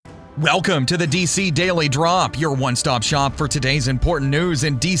Welcome to the DC Daily Drop, your one-stop shop for today's important news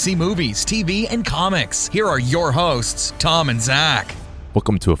in DC movies, TV, and comics. Here are your hosts, Tom and Zach.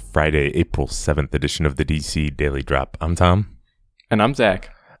 Welcome to a Friday, April 7th edition of the DC Daily Drop. I'm Tom. And I'm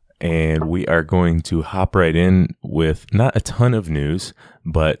Zach. And we are going to hop right in with not a ton of news,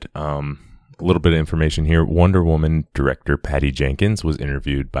 but a little bit of information here. Wonder Woman director Patty Jenkins was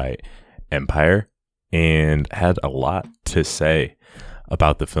interviewed by Empire and had a lot to say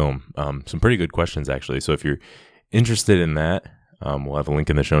about the film. Some pretty good questions, actually. So if you're interested in that, we'll have a link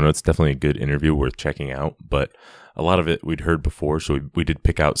in the show notes. Definitely a good interview worth checking out. But a lot of it we'd heard before, so we did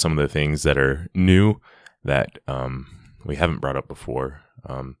pick out some of the things that are new that we haven't brought up before.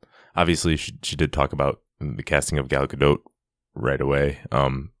 Obviously, she did talk about the casting of Gal Gadot right away.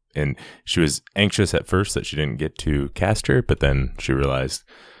 And she was anxious at first that she didn't get to cast her, but then she realized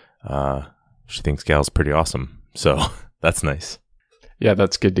she thinks Gal's pretty awesome. So that's nice. Yeah,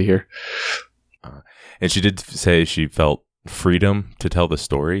 that's good to hear. And she did say she felt freedom to tell the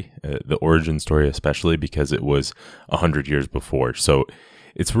story, the origin story especially, because it was 100 years before. So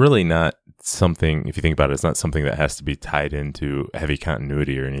it's really not something, if you think about it, it's not something that has to be tied into heavy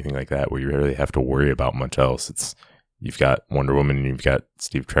continuity or anything like that, where you really have to worry about much else. You've got Wonder Woman and you've got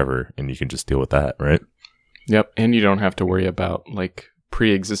Steve Trevor, and you can just deal with that, right? Yep, and you don't have to worry about like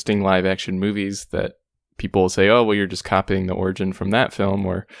pre-existing live action movies that people will say, oh, well, you're just copying the origin from that film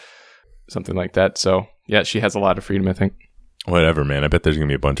or something like that. So, yeah, she has a lot of freedom, I think. Whatever, man. I bet there's going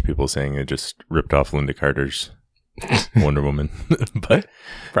to be a bunch of people saying it just ripped off Linda Carter's Wonder Woman. But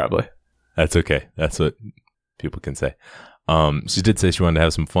probably. That's okay. That's what people can say. She did say she wanted to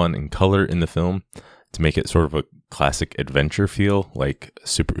have some fun and color in the film to make it sort of a classic adventure feel. Like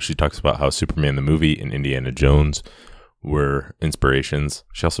she talks about how Superman the movie and Indiana Jones were inspirations.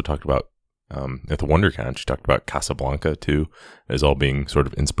 She also talked about at the WonderCon, she talked about Casablanca too, as all being sort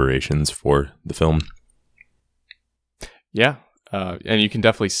of inspirations for the film. Yeah, and you can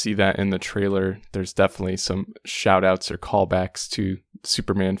definitely see that in the trailer. There's definitely some shout outs or callbacks to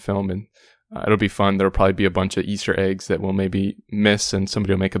Superman film, and it'll be fun. There'll probably be a bunch of Easter eggs that we'll maybe miss, and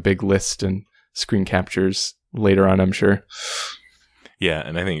somebody will make a big list and screen captures later on, I'm sure. Yeah,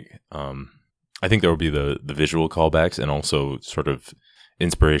 and I think there will be the visual callbacks and also sort of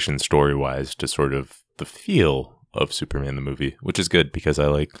inspiration story-wise to sort of the feel of Superman the movie, which is good because I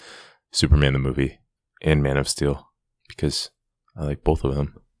like Superman the movie and Man of Steel because I like both of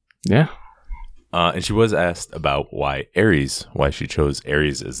them. Yeah. And she was asked about why she chose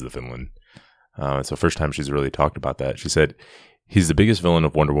Ares as the villain. It's the first time she's really talked about that. She said, he's the biggest villain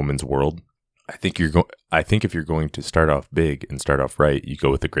of Wonder Woman's world. I think if you're going to start off big and start off right, you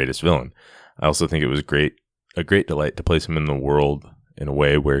go with the greatest villain. I also think it was a great delight to place him in the world in a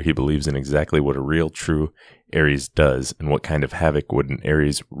way where he believes in exactly what a real, true Ares does, and what kind of havoc would an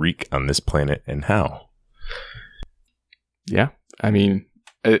Ares wreak on this planet, and how. Yeah, I mean,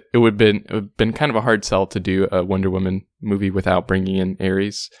 it would have been kind of a hard sell to do a Wonder Woman movie without bringing in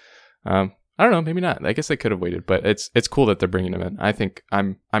Ares. I don't know, maybe not. I guess they could have waited, but it's cool that they're bringing him in. I think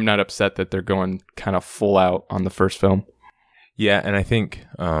I'm not upset that they're going kind of full out on the first film. Yeah, and I think,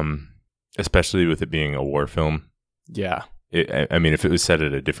 especially with it being a war film. Yeah. I mean, if it was set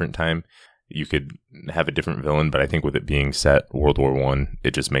at a different time, you could have a different villain. But I think with it being set World War I,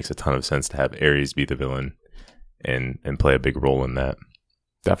 it just makes a ton of sense to have Ares be the villain and play a big role in that.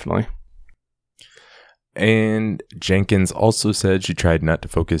 Definitely. And Jenkins also said she tried not to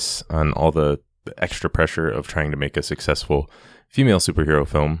focus on all the extra pressure of trying to make a successful female superhero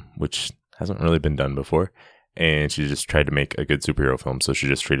film, which hasn't really been done before. And she just tried to make a good superhero film. So she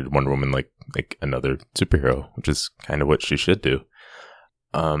just treated Wonder Woman like another superhero, which is kind of what she should do.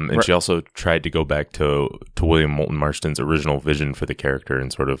 And right. She also tried to go back to William Moulton Marston's original vision for the character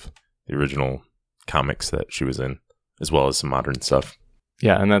and sort of the original comics that she was in, as well as some modern stuff.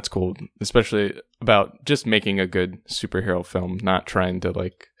 Yeah, and that's cool, especially about just making a good superhero film, not trying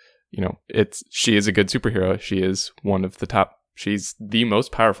to she is a good superhero. She is one of the top. She's the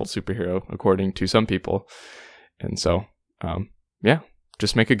most powerful superhero, according to some people. And so,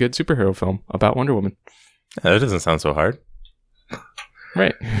 just make a good superhero film about Wonder Woman. That doesn't sound so hard.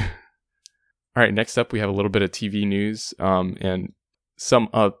 Right. All right, next up, we have a little bit of TV news and some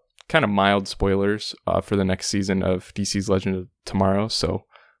kind of mild spoilers for the next season of DC's Legend of Tomorrow. So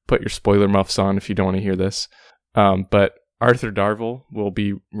put your spoiler muffs on if you don't want to hear this. But Arthur Darvill will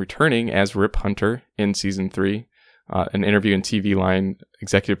be returning as Rip Hunter in season 3. An interview in TV Line,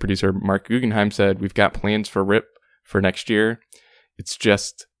 executive producer Mark Guggenheim said, "We've got plans for Rip for next year. It's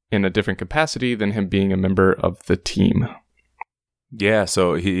just in a different capacity than him being a member of the team." Yeah,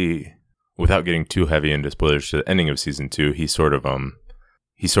 so he, without getting too heavy into spoilers to the ending of season 2, he sort of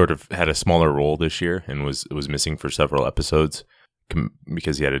he sort of had a smaller role this year and was missing for several episodes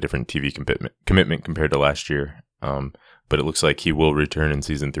because he had a different TV commitment compared to last year. But it looks like he will return in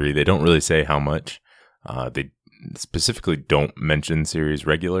season 3. They don't really say how much. They specifically don't mention series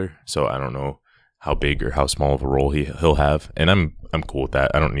regular, so I don't know how big or how small of a role he'll have. And I'm cool with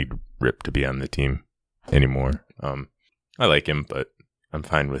that. I don't need Rip to be on the team anymore. I like him, but I'm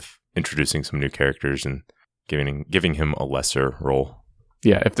fine with introducing some new characters and giving him a lesser role.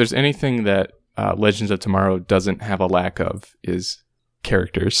 Yeah, if there's anything that Legends of Tomorrow doesn't have a lack of is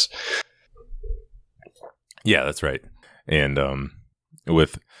characters. Yeah, that's right. And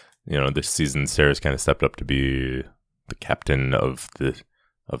with this season, Sarah's kind of stepped up to be the captain of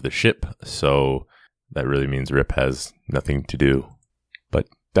the ship, so that really means Rip has nothing to do but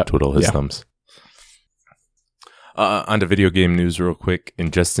twiddle his thumbs. On to video game news real quick.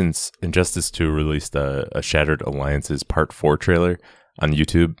 Injustice 2 released a Shattered Alliances Part 4 trailer on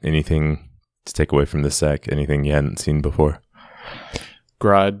YouTube. Anything to take away from this, Zach? Anything you hadn't seen before?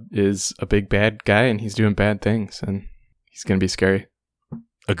 Grodd is a big bad guy, and he's doing bad things, and he's going to be scary.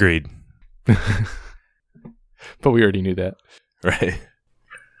 Agreed. But we already knew that. Right.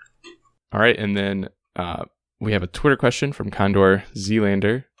 All right, and then we have a Twitter question from Condor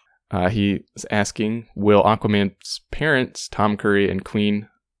Zealander. He is asking, will Aquaman's parents, Tom Curry and Queen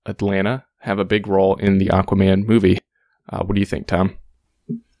Atlanta, have a big role in the Aquaman movie? What do you think, Tom?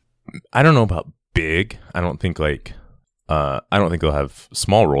 I don't know about big. I don't think they'll have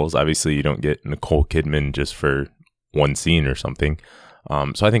small roles. Obviously, you don't get Nicole Kidman just for one scene or something.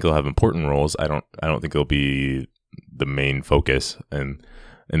 So I think they'll have important roles. I don't think they'll be the main focus in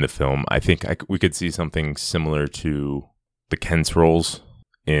the film. I think we could see something similar to the Kent's roles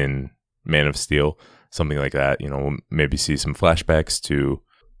in Man of Steel, something like that. We'll maybe see some flashbacks to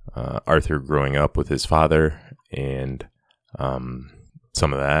Arthur growing up with his father and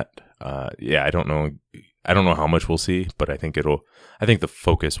some of that. I don't know how much we'll see, but I think the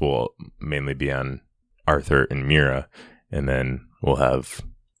focus will mainly be on Arthur and Mira, and then we'll have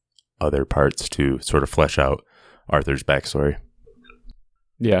other parts to sort of flesh out Arthur's backstory.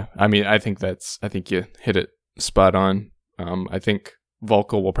 Yeah, I mean, I think you hit it spot on. I think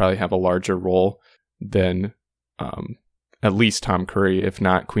Vulko will probably have a larger role than at least Tom Curry, if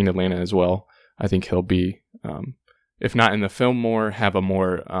not Queen Atlanta as well. I think he'll be, if not in the film more, have a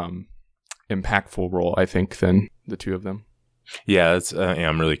more impactful role, I think, than the two of them. Yeah,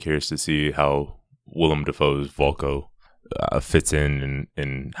 I'm really curious to see how Willem Dafoe's Vulko fits in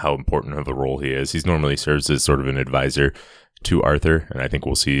and how important of a role he is. He's normally serves as sort of an advisor to Arthur, and I think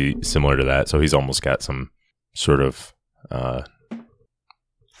we'll see similar to that. So he's almost got some sort of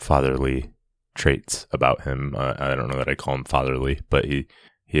fatherly traits about him. I don't know that I call him fatherly, but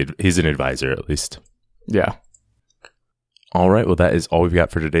he's an advisor at least. Yeah. All right. Well, that is all we've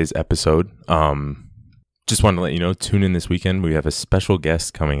got for today's episode. Just wanted to let you know, tune in this weekend. We have a special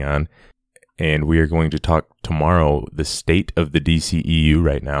guest coming on, and we are going to talk tomorrow the state of the DCEU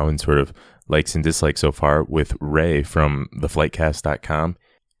right now and sort of likes and dislikes so far with Ray from theflightcast.com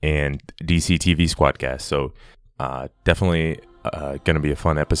and DC TV Squadcast. So definitely going to be a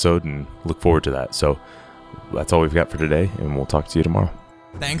fun episode and look forward to that. So that's all we've got for today, and we'll talk to you tomorrow.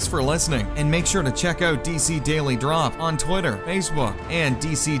 Thanks for listening, and make sure to check out DC Daily Drop on Twitter, Facebook, and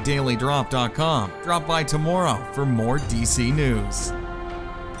DCDailyDrop.com. Drop by tomorrow for more DC news.